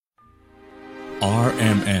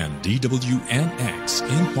RMN DWNX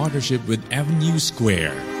in partnership with Avenue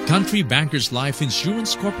Square, Country Bankers Life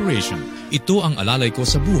Insurance Corporation, ito ang alalay ko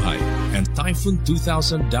sa buhay, and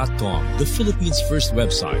Typhoon2000.com, the Philippines' first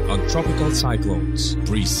website on tropical cyclones,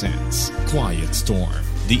 presents Quiet Storm,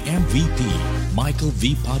 the MVP Michael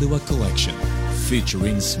V. Padua Collection,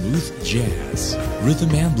 featuring smooth jazz, rhythm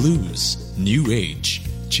and blues, new age,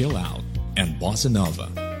 chill out, and bossa nova.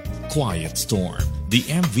 Quiet Storm, the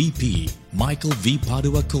MVP Michael V.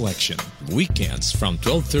 Padua Collection. Weekends from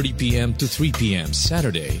 12:30 p.m. to 3 p.m.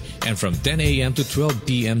 Saturday and from 10 a.m. to 12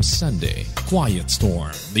 p.m. Sunday. Quiet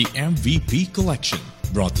Storm, the MVP Collection.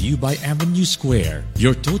 Brought to you by Avenue Square,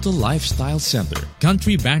 your total lifestyle center.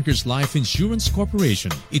 Country Bankers Life Insurance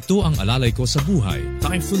Corporation. Ito ang alalay ko sa buhay.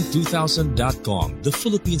 Typhoon2000.com, the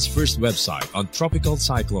Philippines' first website on tropical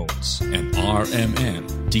cyclones. And RMN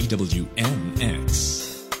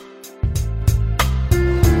DWNX.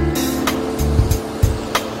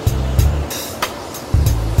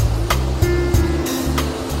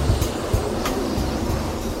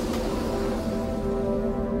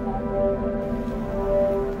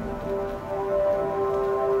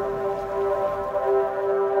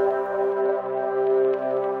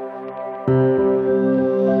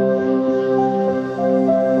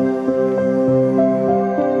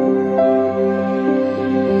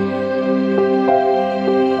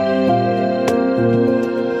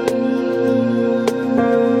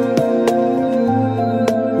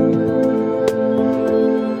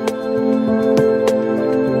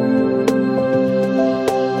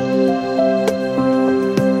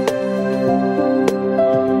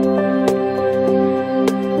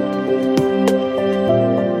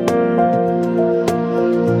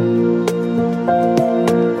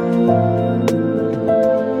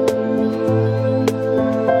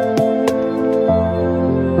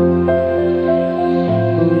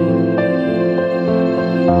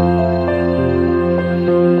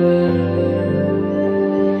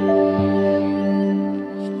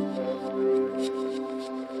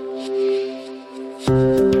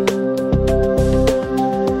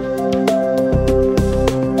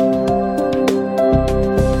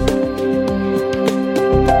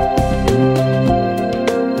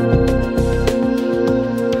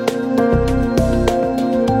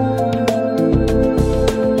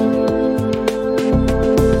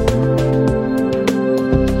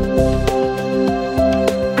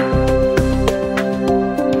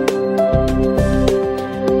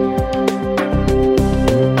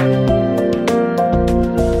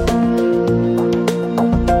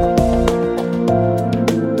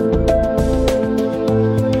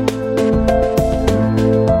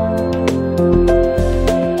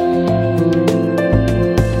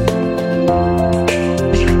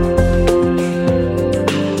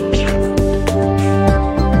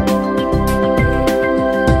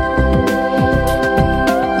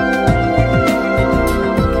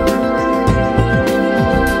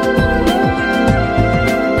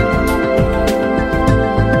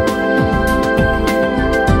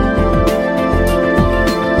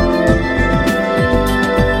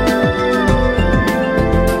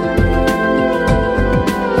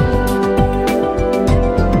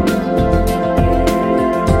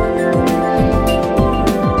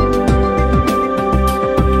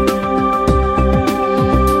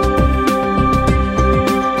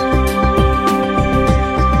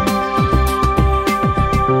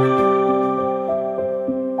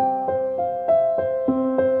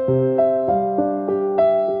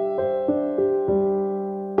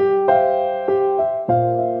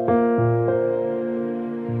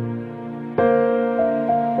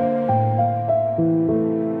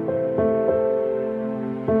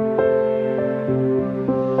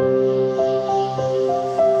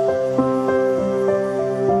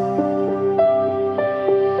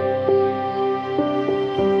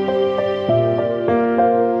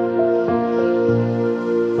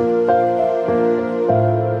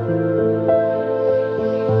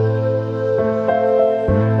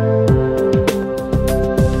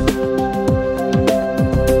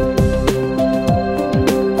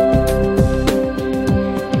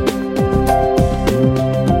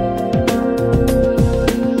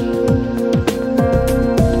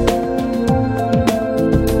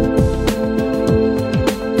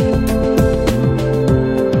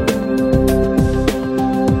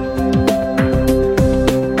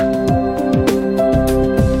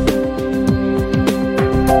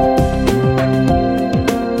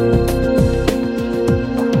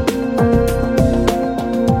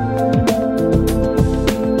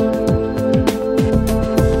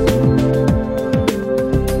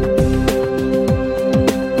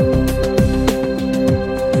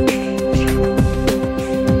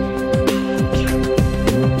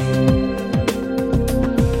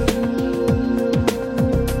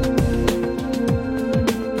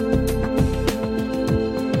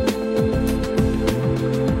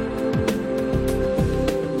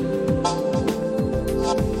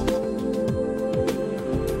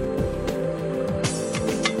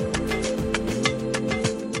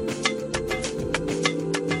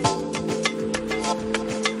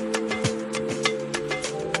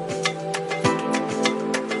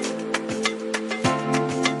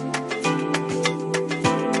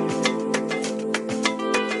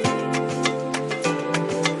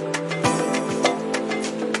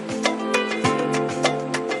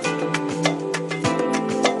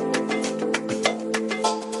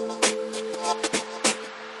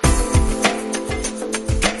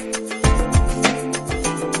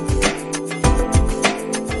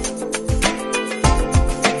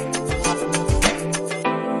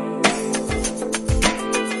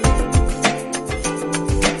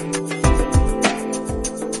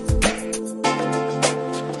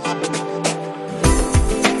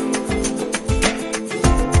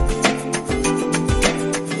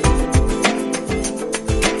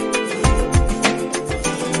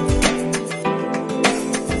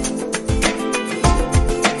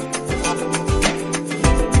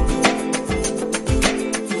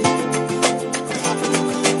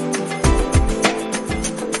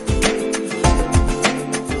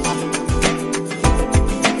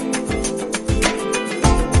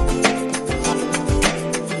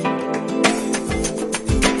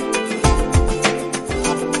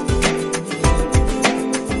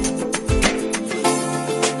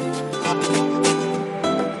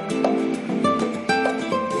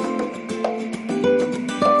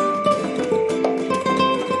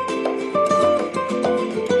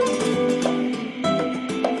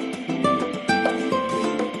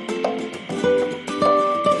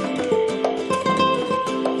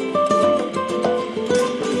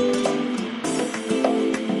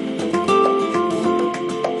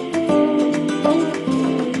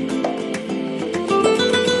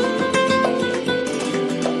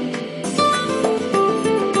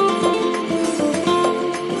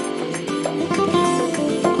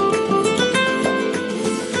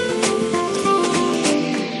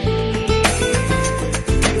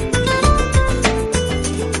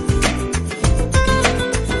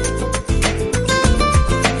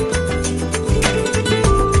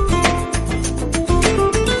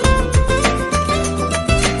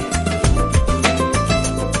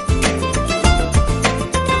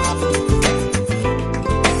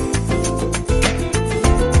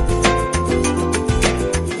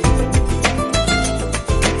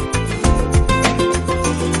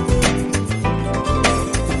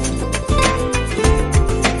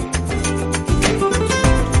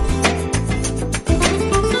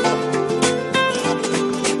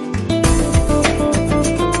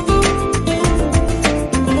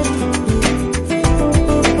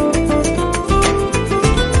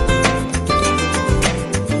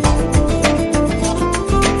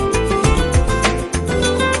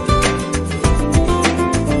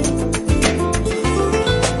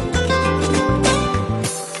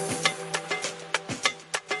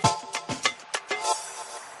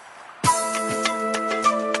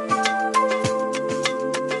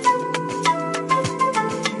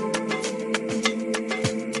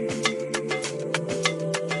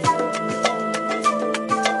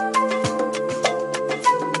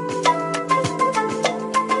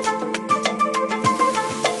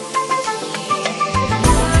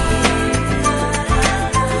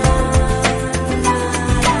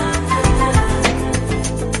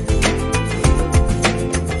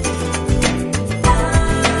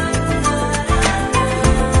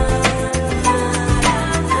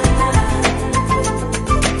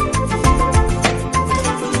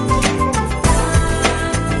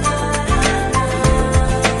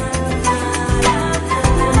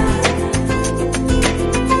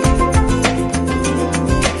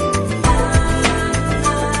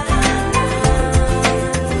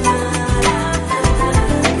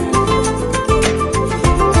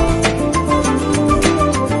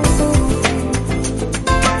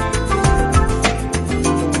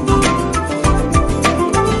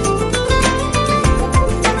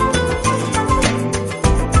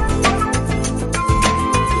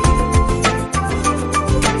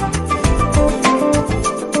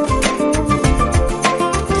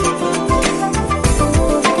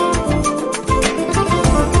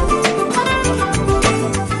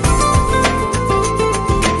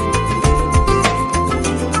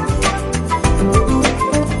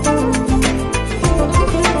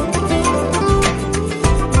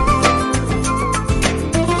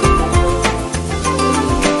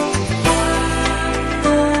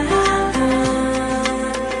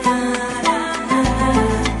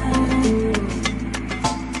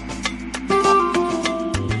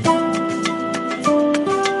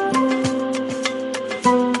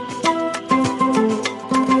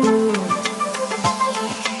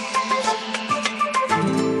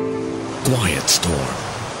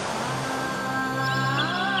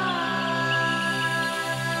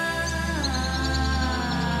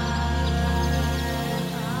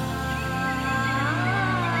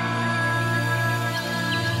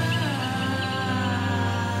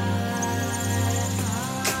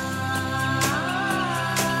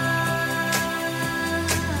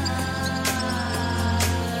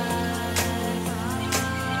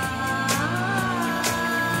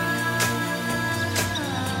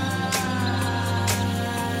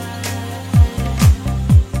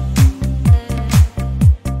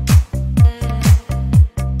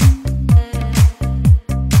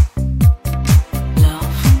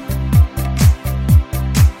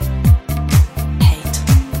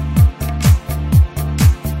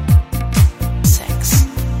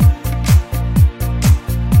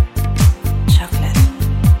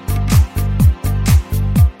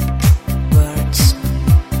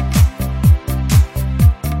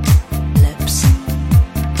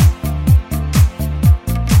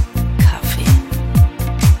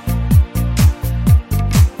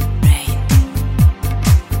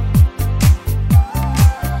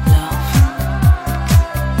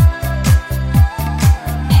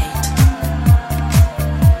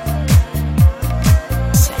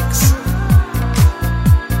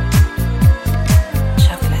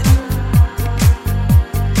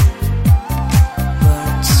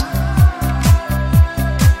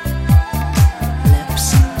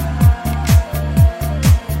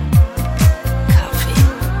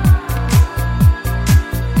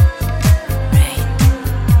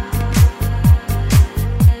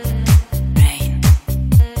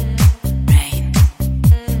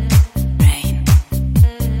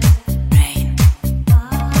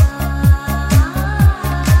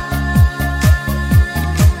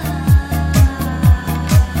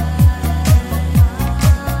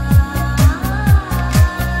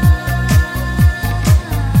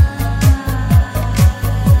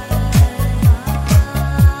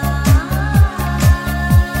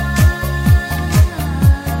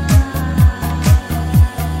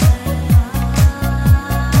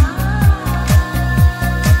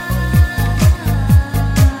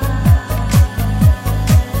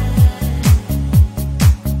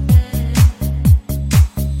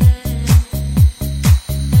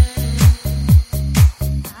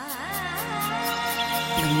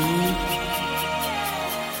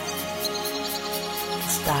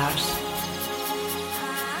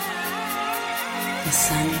 The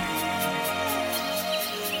sun,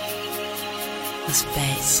 the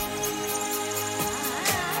space,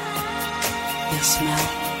 your smell,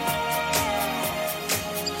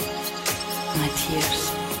 my tears,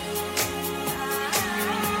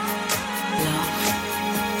 love,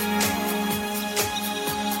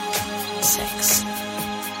 sex.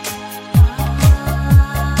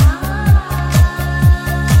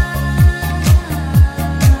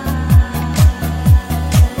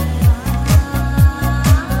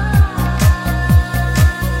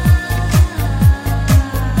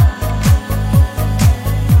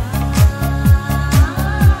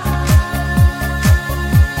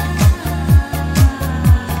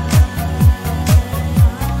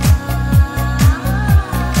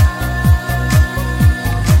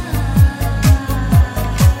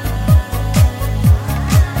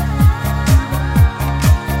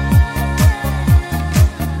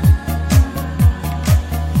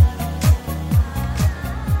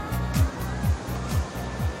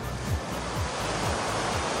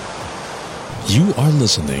 You are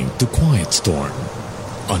listening to Quiet Storm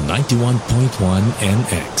on 91.1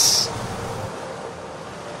 NX.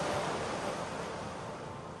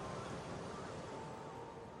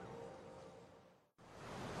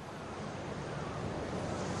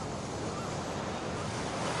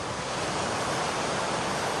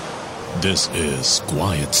 This is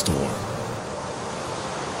Quiet Storm.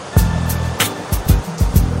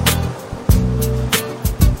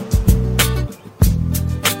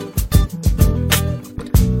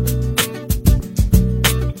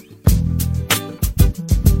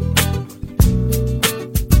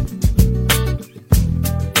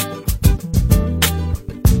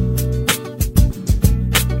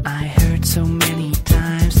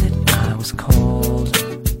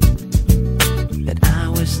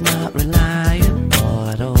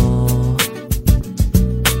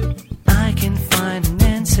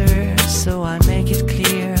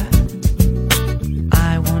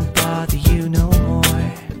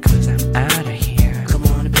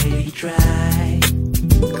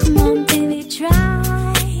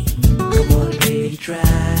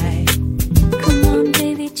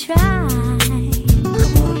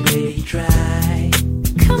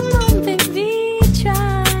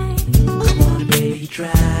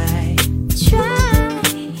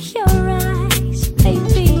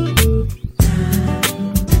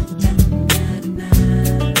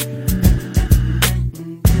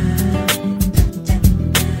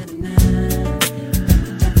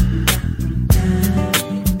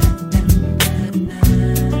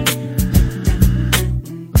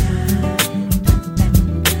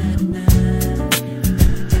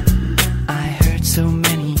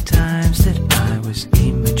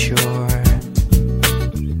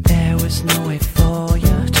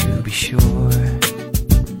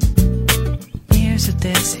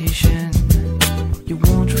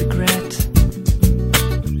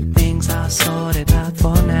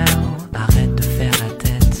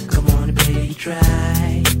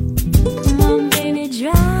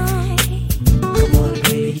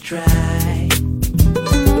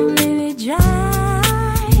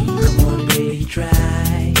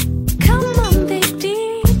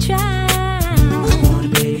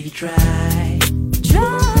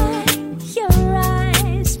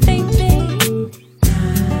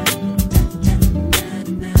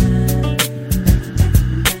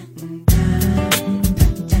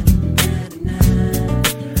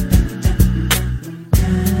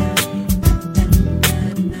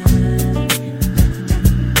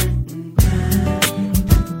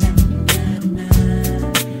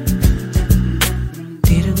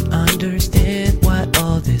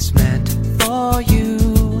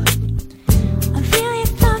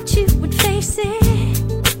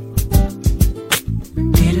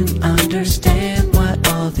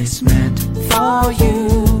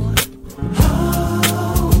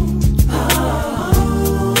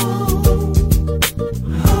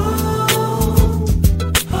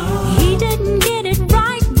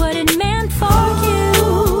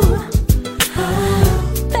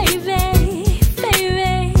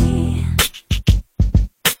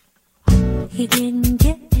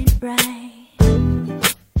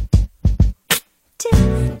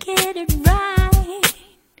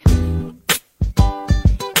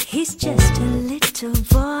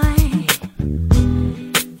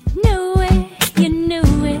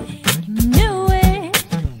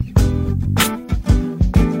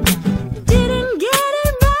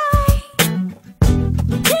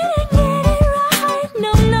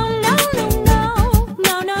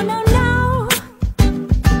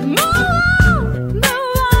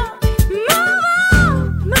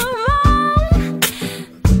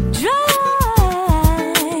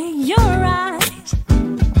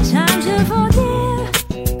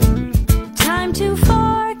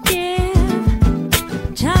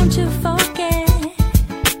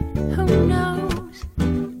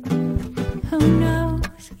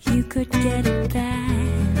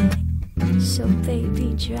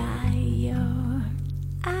 dry your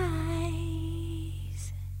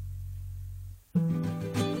eyes.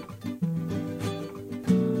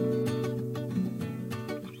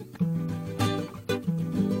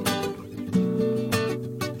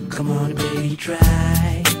 Come on, baby,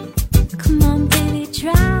 try. Come on, baby,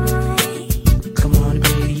 try. Come on,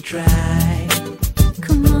 baby, try.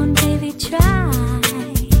 Come on, baby, try.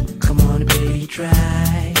 Come on, baby,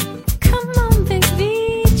 try. Come on,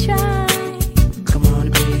 baby, try. Come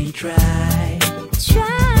on, baby, try.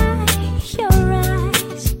 Try your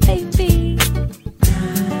eyes, baby.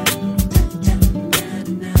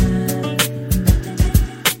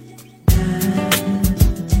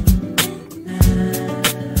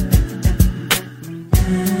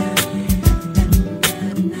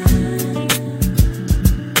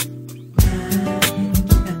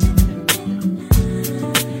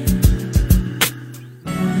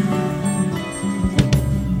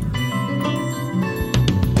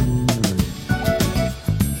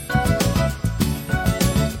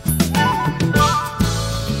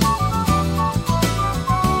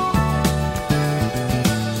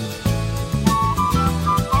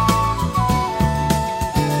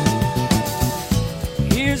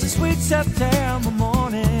 Here's a sweet September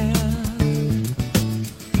morning.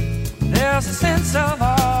 There's a sense of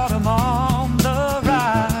autumn on the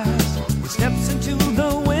rise. He steps into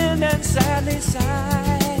the wind and sadly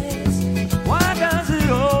sighs. Why does it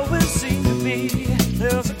always seem to be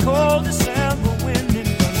there's a cold December wind in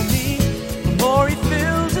front of me? The more he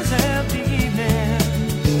fills his empty evenings,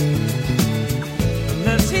 the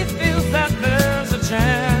less he feels that there's a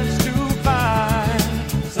chance to find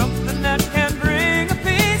something that can bring a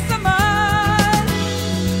peace of mind.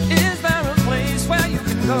 Is there a place where you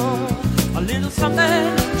can go? A little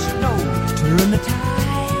something you should know. Turn the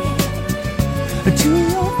tide to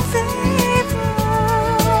your favor.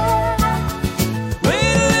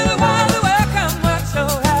 Wait a little while, the welcome works so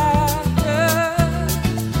after.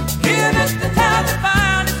 Give it the time to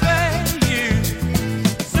find its way to you.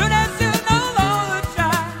 Soon as you no longer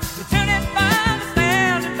try, you turn and find it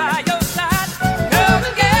standing by your side. Come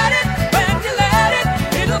and get it when you let it.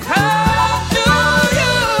 It'll come to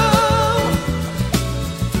you.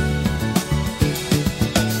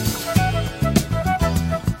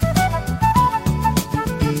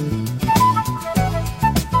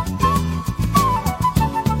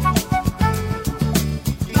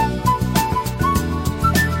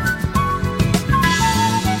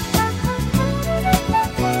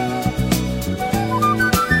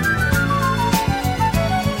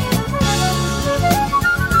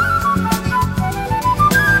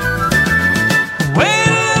 Wait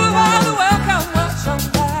a little while, the welcome works on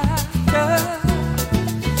after.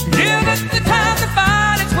 Give it the time to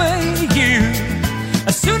find its way to you.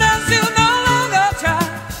 As soon as you no longer try,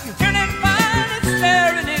 you turn and find it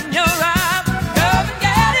staring in your eyes. Come and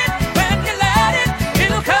get it when you let it.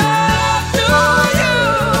 It'll come to you.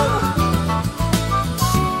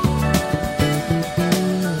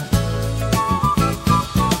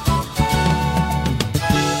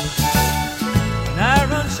 And I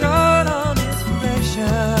run short on inspiration.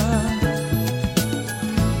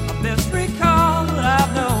 I misrecall what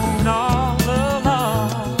I've known all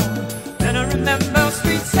along. Then I remember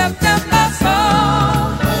sweet September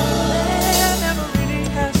song. There never really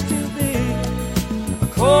has to be a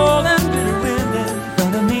cold and bitter wind in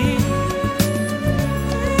front of me.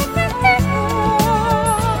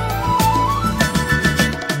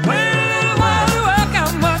 Wait a little while, the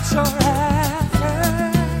welcome works so after.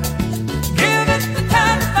 Give it the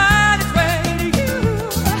time to find its way to you.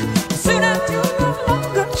 As soon as you no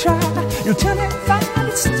longer try, you'll turn and find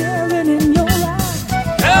it staring in your eyes.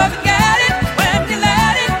 Come and get it when you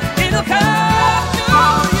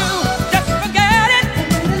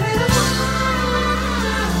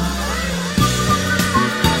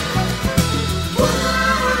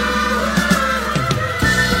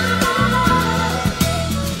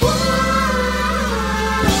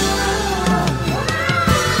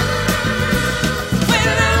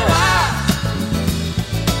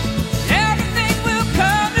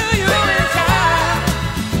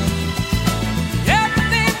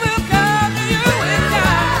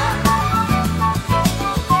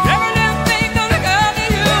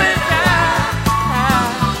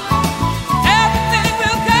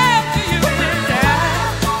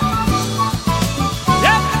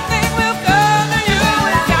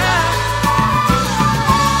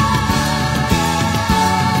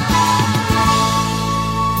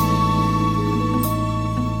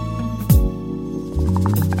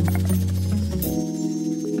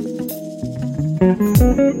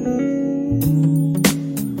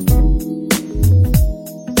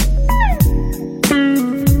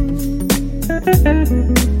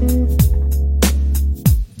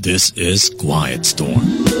This is Quiet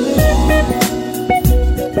Storm.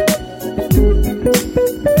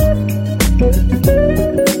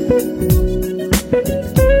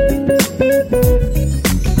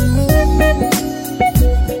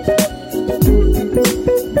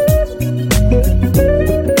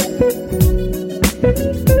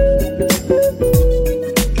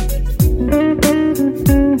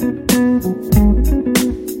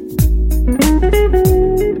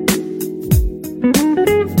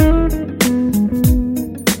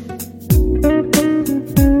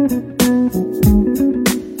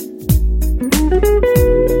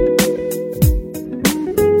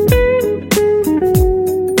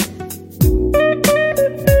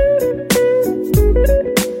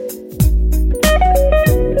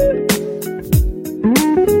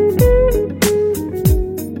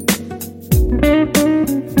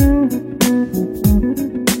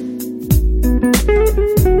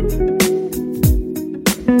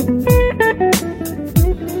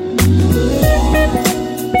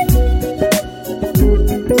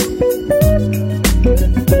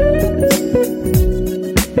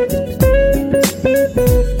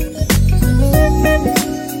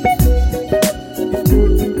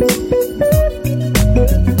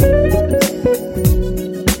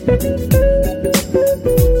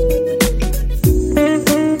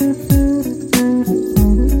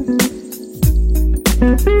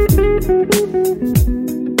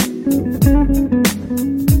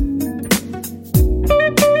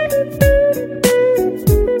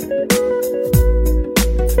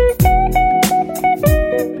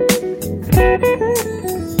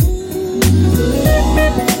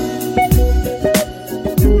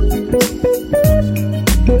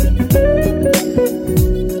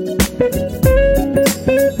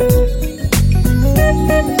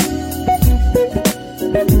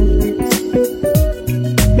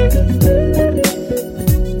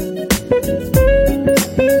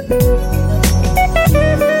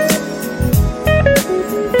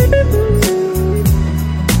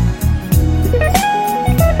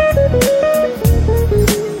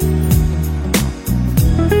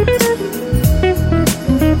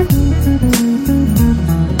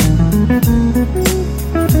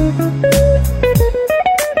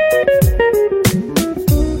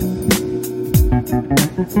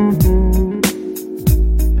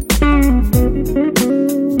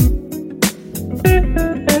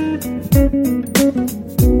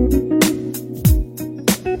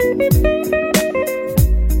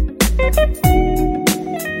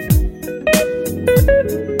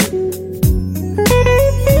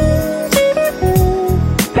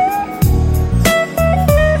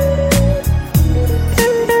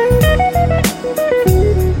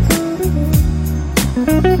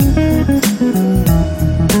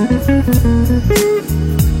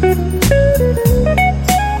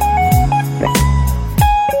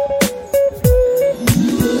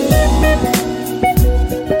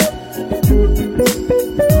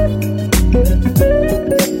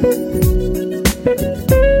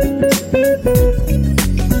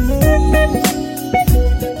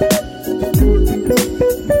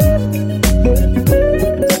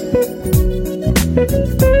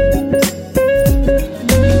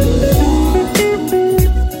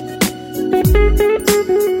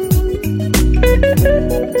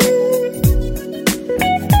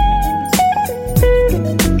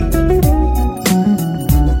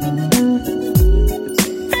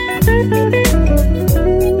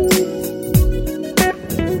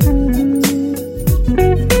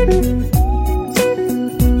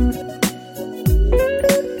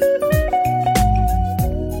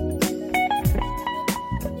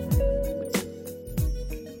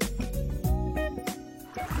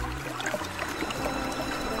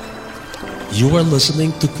 You are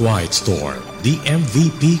listening to Quiet Storm, the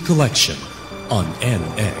MVP collection on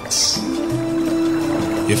NX.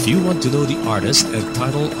 If you want to know the artist and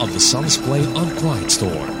title of the songs played on Quiet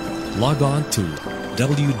Storm, log on to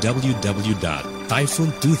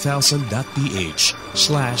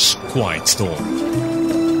www.typhoon2000.ph/quietstorm.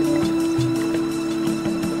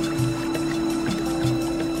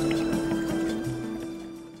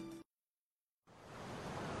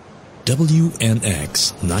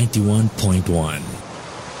 WNX 91.1.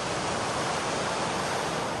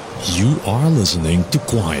 You are listening to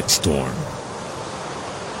Quiet Storm.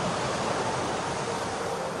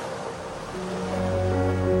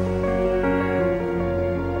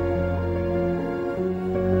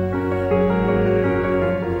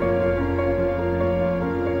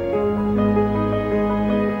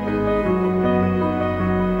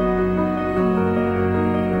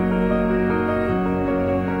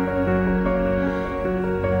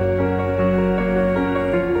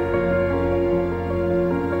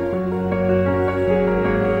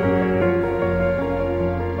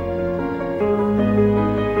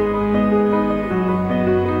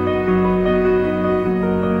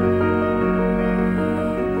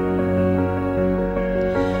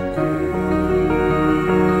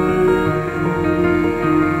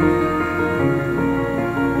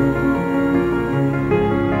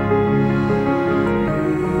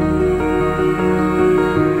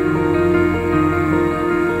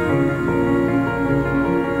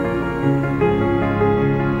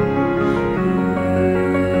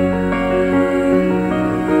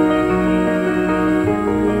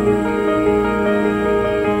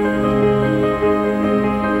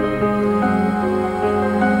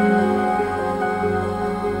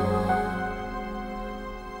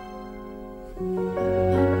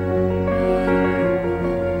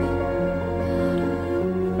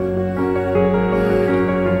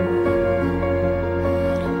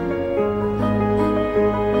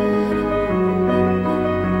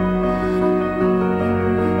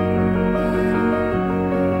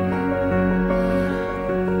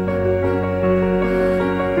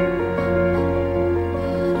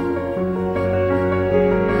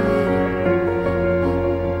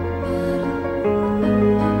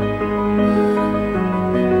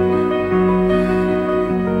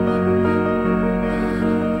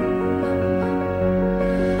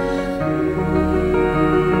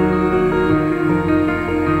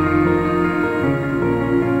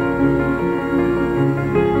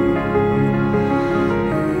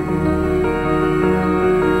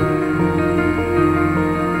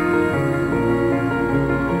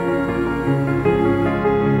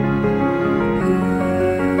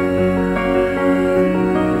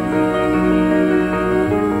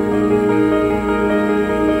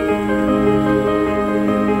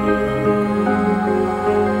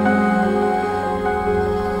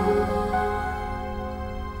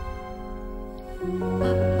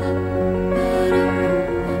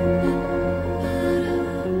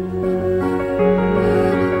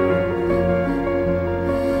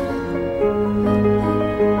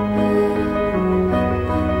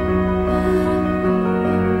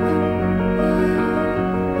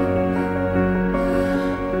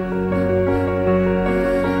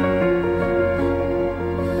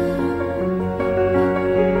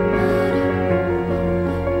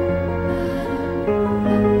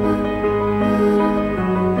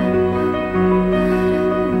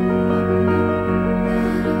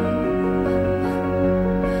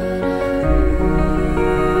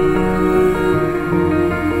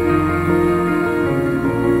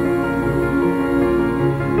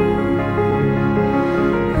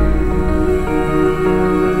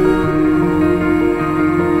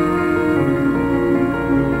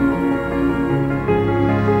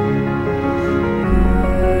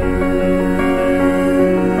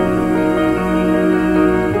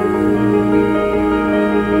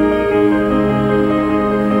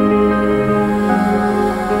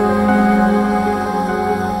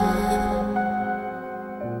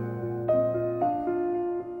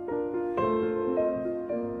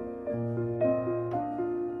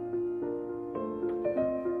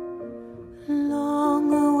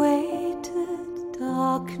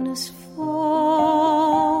 darkness falls,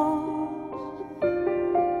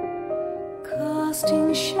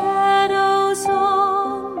 casting shadows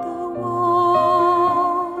on the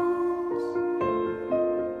walls.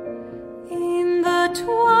 In the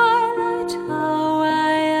twilight, how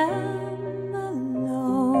I am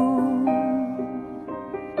alone,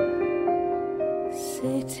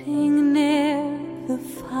 sitting near the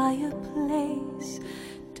fireplace,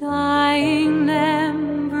 dying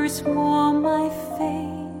embers warm my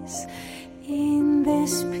face in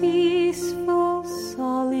this peaceful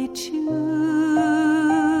solitude.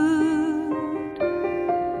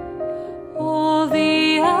 All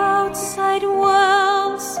the outside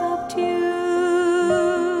world subdued,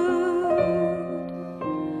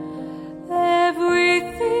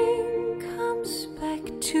 everything comes back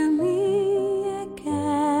to me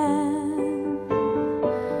again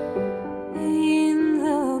in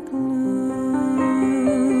the gloom,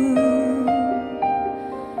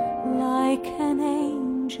 like an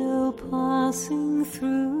angel passing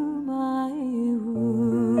through my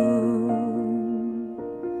room,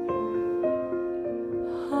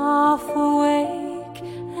 half awake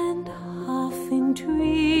and half in dreams,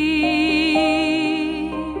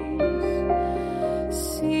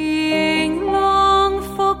 seeing long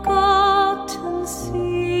forgotten scenes.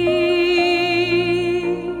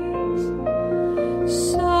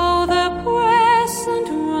 So the present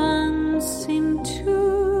runs into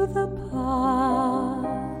the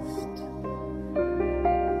past,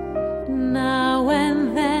 now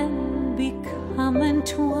and then become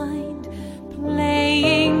entwined,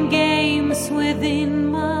 playing games within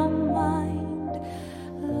my mind,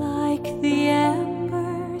 like the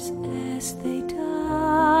embers as they die.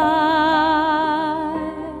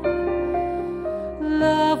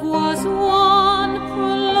 Love was one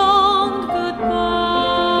prolonged goodbye,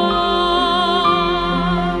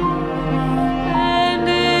 and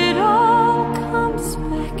it all comes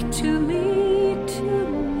back to me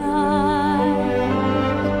tonight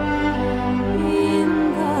in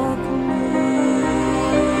the gloom.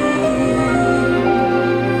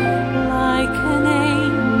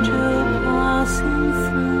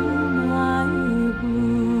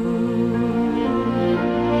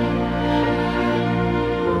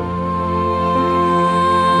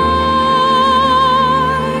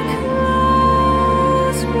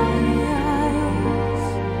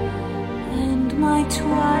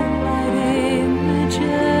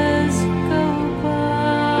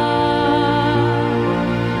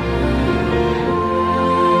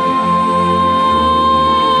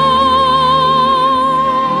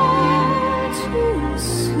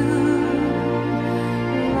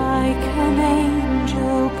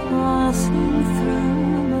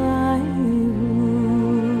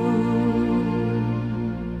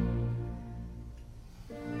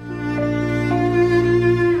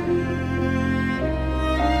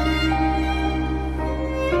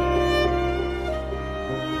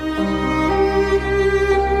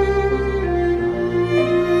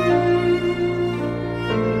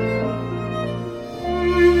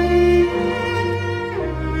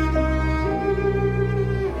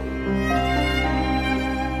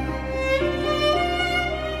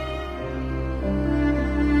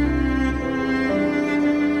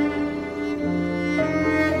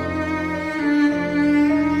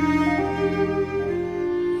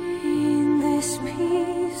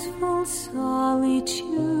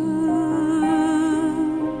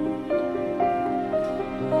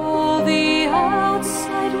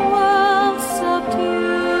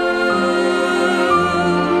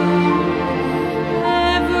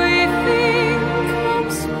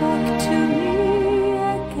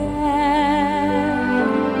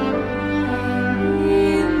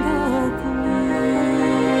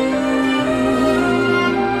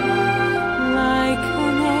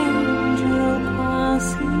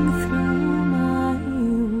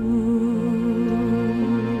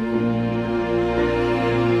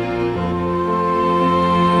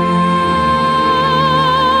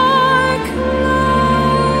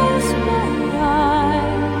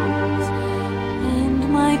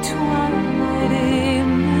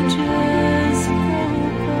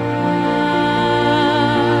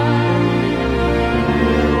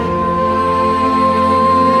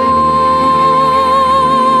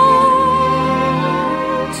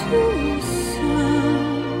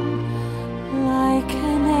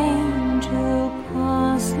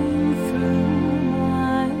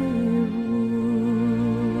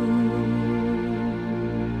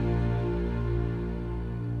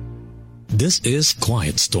 This is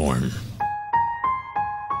Quiet Storm.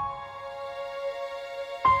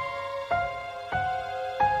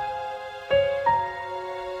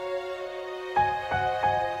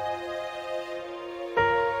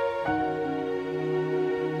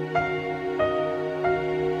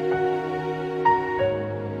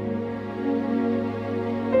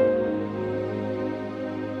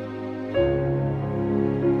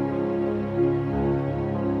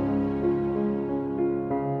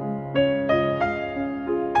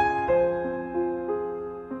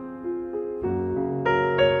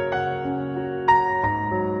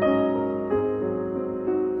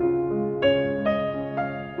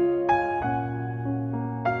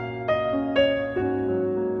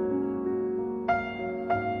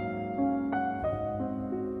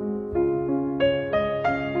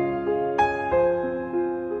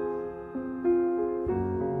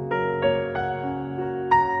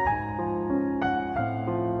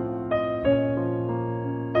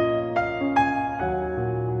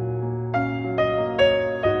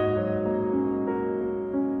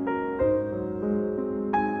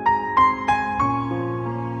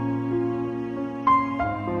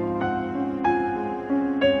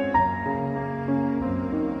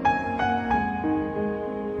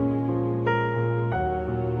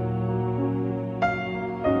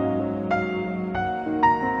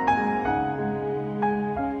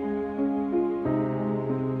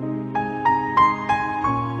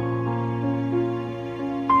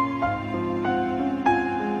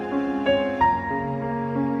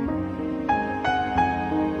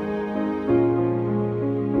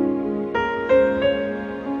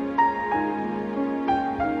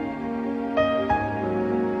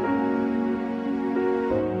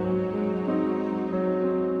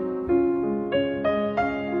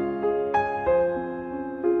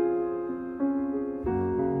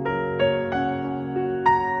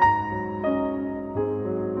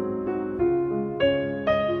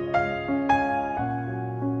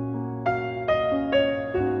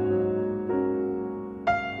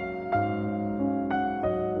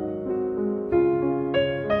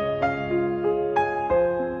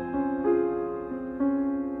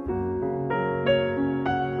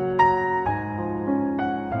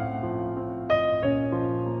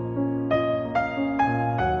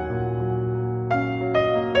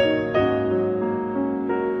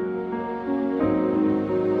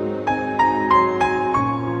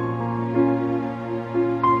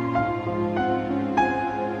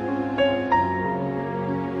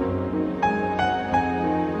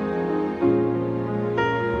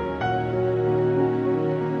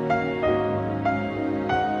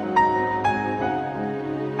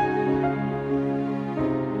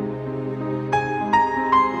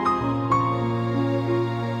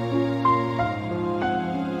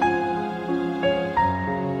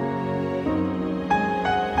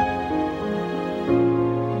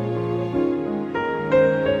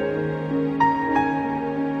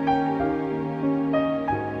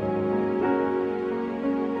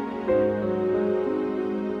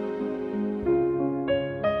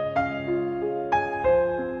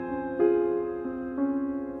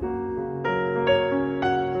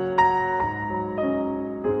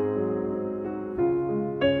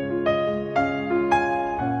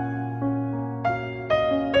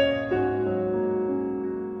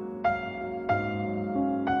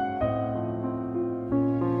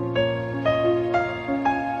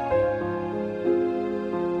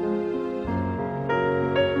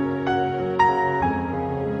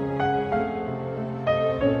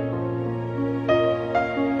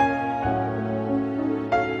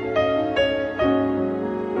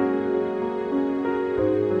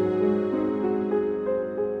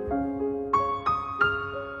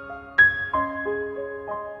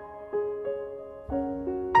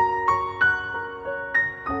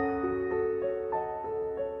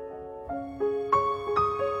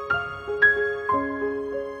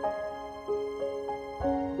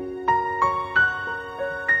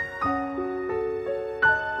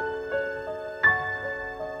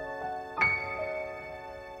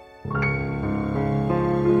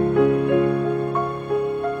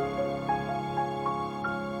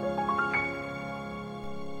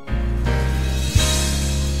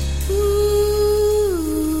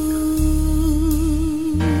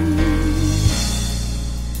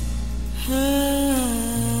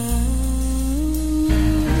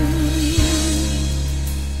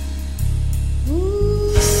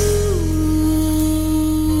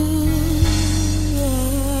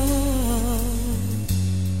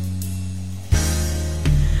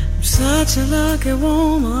 such a lucky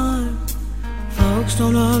woman. Folks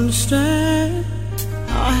don't understand.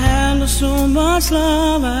 I handle so much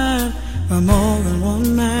love and by more than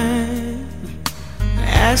one man. They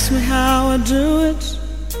ask me how I do it,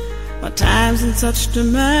 my time's in such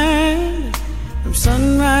demand. From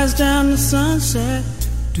sunrise down to sunset,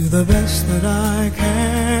 do the best that I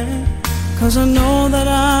can. 'Cause I know that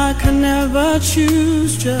I can never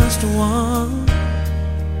choose just one.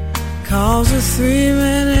 'Cause the three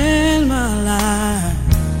men in my life,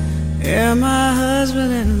 yeah, my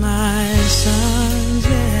husband and my sons,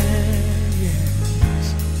 yeah, yes.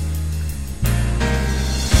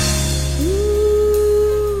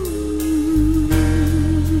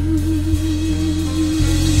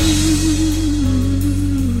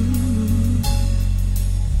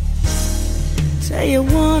 Say you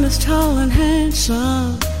one is tall and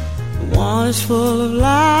handsome, one is full of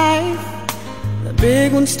life. The big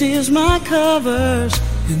one steals my covers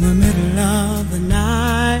in the middle of the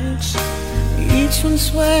night. Each one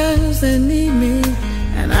swears they need me,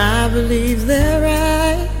 and I believe they're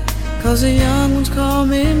right. 'Cause the young ones call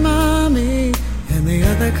me mommy, and the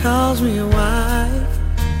other calls me a wife.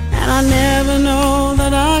 And I never know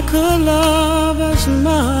that I could love as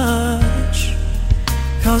much.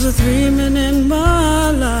 'Cause the three men in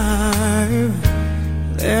my life,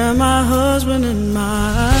 they're my husband and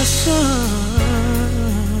my son.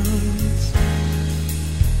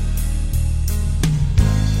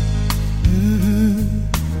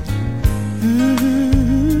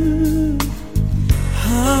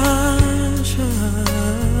 Hush,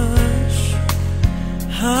 hush,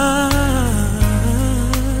 hush.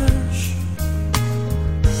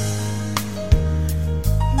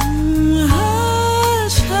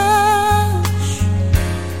 Hush, hush,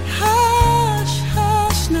 hush,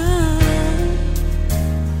 hush now.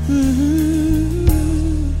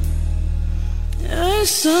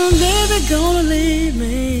 Someday they're gonna leave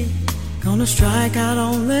me, gonna strike out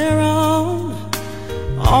on their own,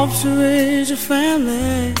 off to raise a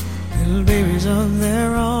family, little babies of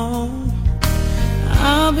their own.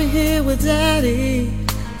 I'll be here with Daddy,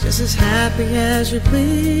 just as happy as you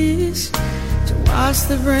please, to watch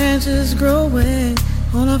the branches growing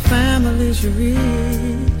on our family's tree.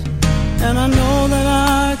 And I know that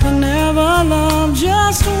I could never love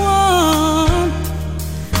just one.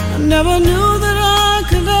 I never knew that I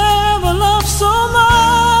could ever love so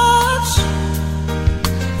much.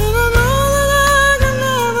 And I know that I could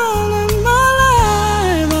never live my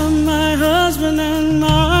life with my husband and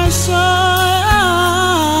my sons.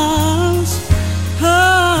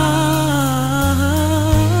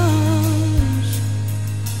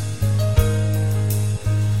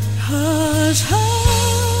 Hush, hush,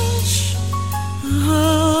 hush,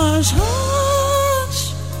 hush, hush,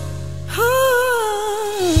 hush,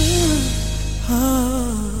 hush.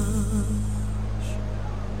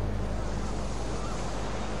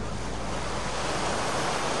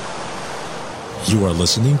 You are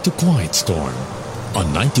listening to Quiet Storm on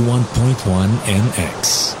 91.1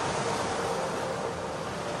 NX.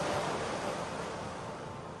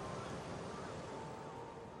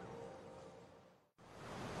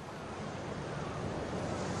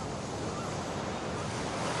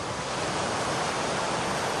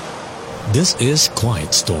 This is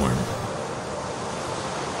Quiet Storm.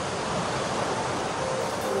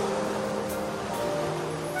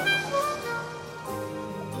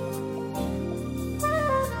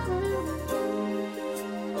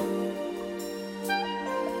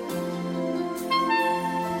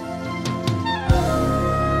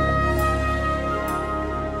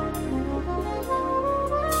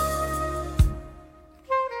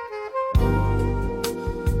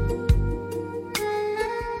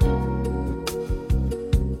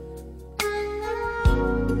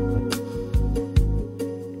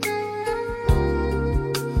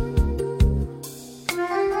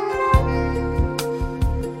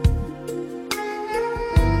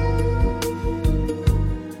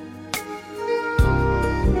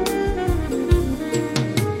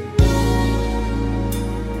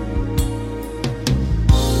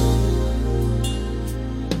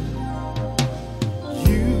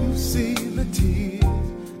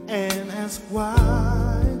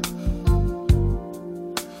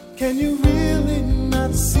 Can you really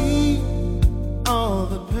not see all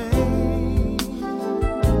the pain?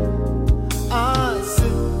 I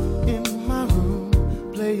sit in my room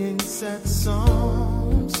playing sad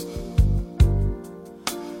songs,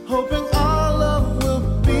 hoping our love will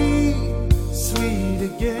be sweet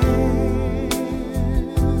again.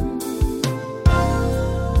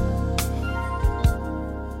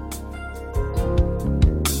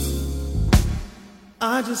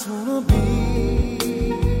 I just wanna be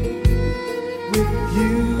with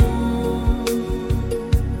you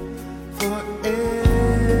for every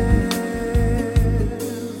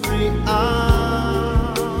hour.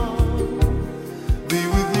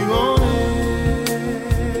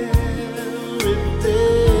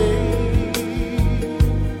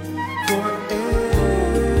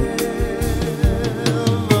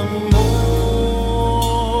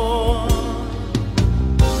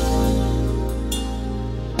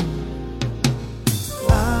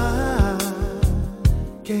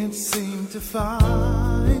 can't seem to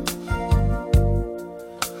fight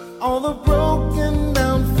all the broken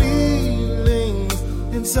down feelings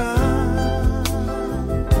inside.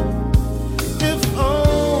 If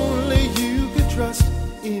only you could trust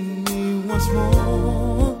in me once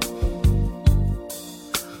more,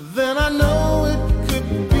 then I know it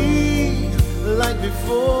could be like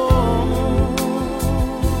before.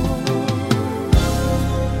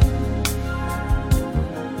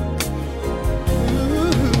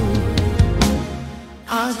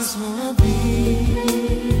 I just wanna be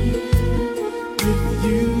with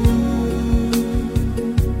you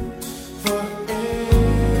for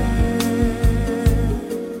every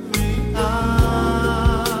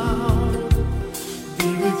hour. Be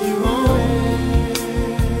with you on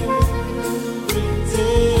every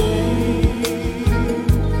day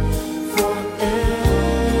forevermore.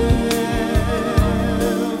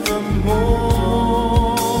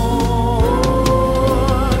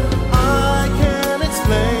 I can't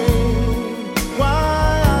explain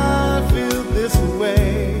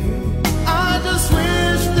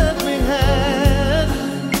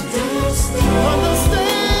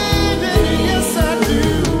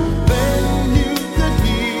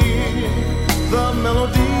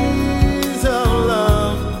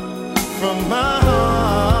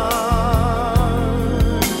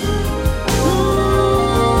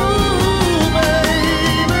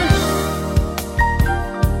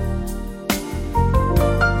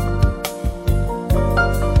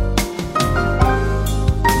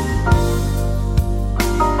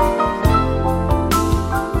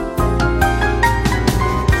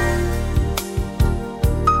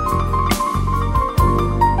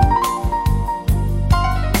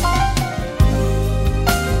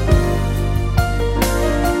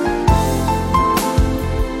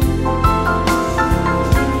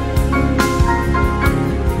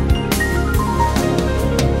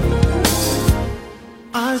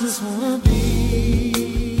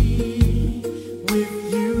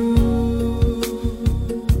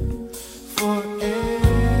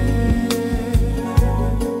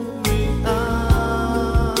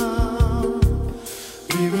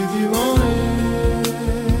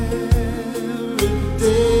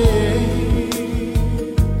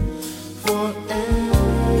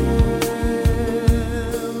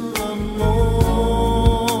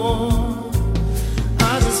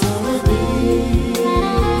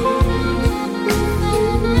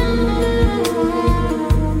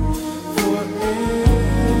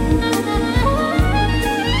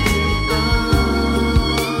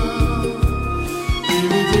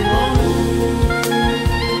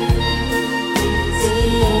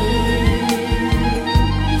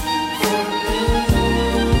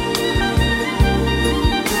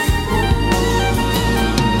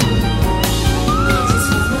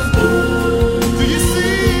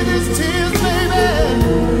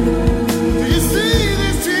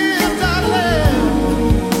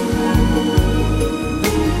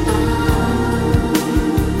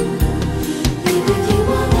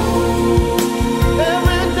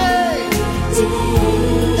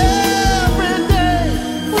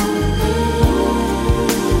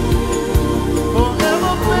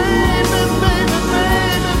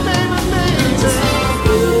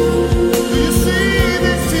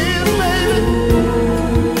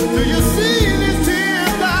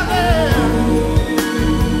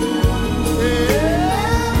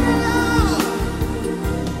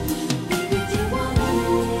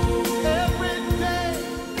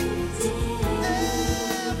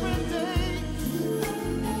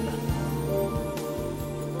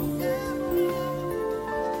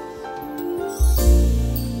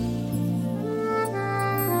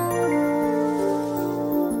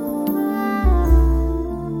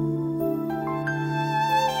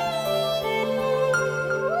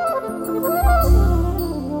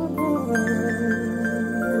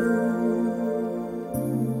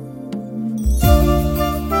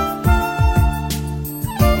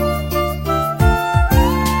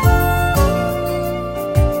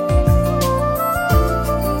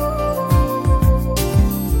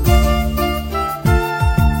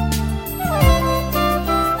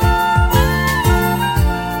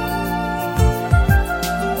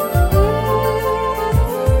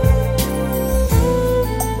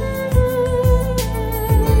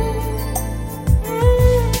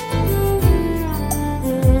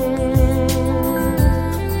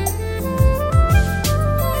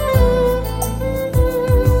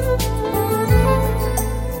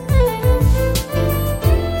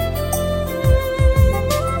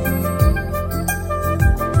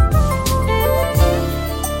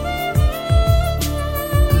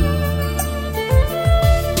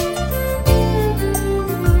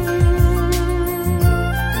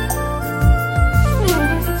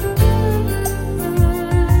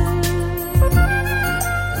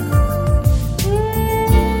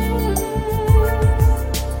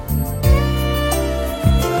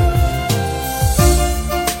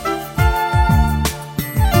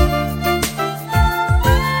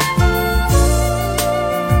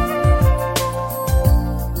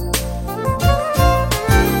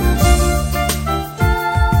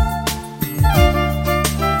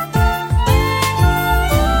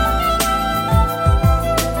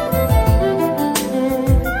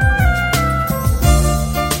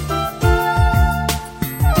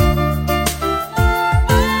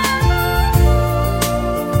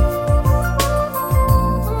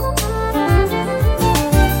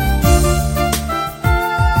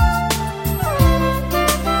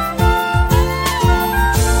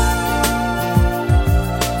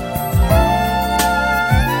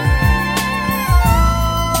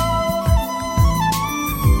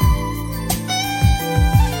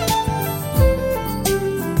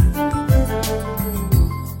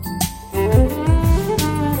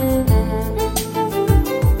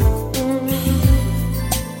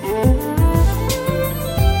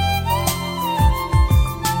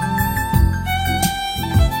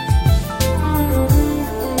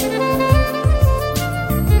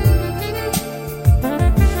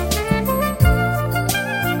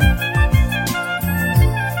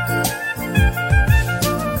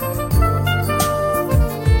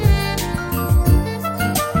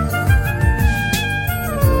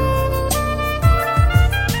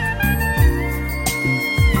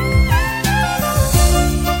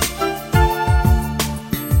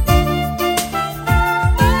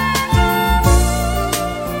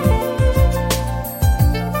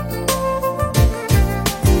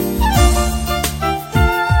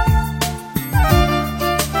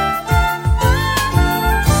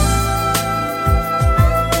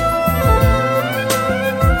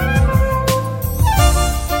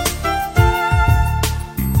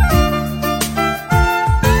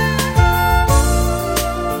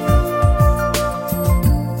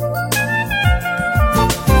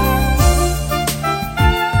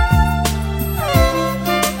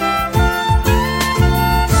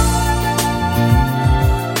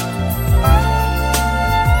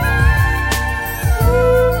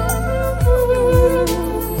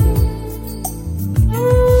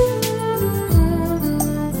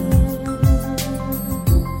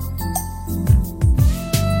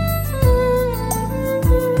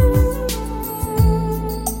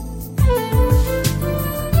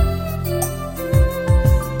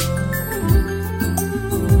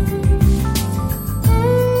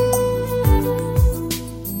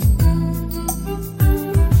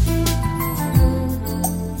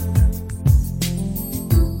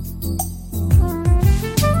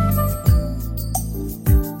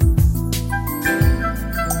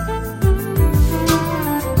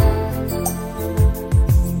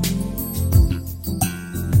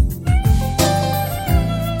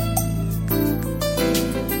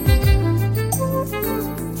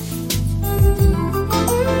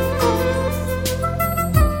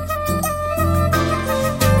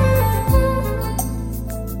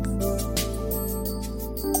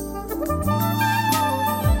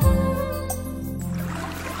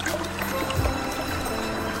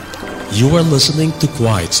You are listening to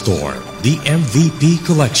Quiet Storm, the MVP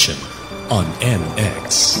collection on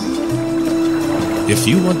NX. If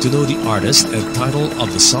you want to know the artist and title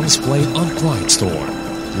of the songs played on Quiet Storm,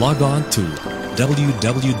 log on to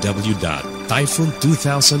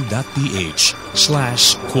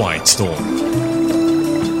www.typhoon2000.ph/QuietStorm.